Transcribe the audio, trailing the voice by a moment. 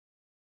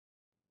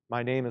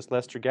My name is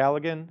Lester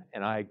Galligan,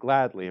 and I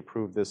gladly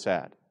approve this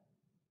ad.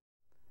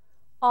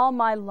 All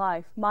my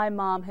life, my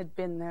mom had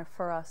been there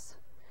for us,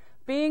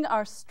 being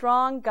our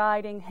strong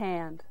guiding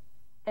hand.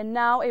 And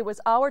now it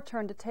was our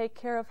turn to take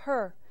care of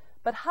her.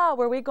 But how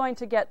were we going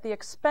to get the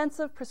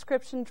expensive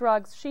prescription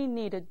drugs she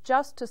needed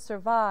just to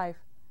survive?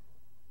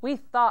 We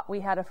thought we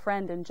had a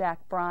friend in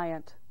Jack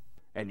Bryant.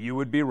 And you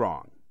would be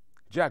wrong.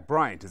 Jack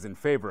Bryant is in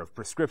favor of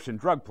prescription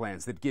drug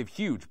plans that give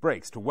huge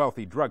breaks to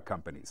wealthy drug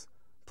companies.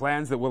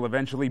 Plans that will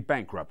eventually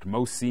bankrupt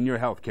most senior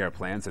health care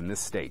plans in this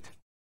state.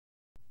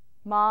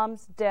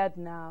 Mom's dead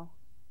now.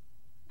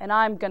 And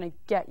I'm gonna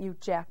get you,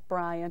 Jack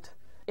Bryant,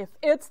 if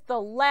it's the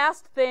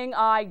last thing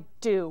I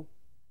do.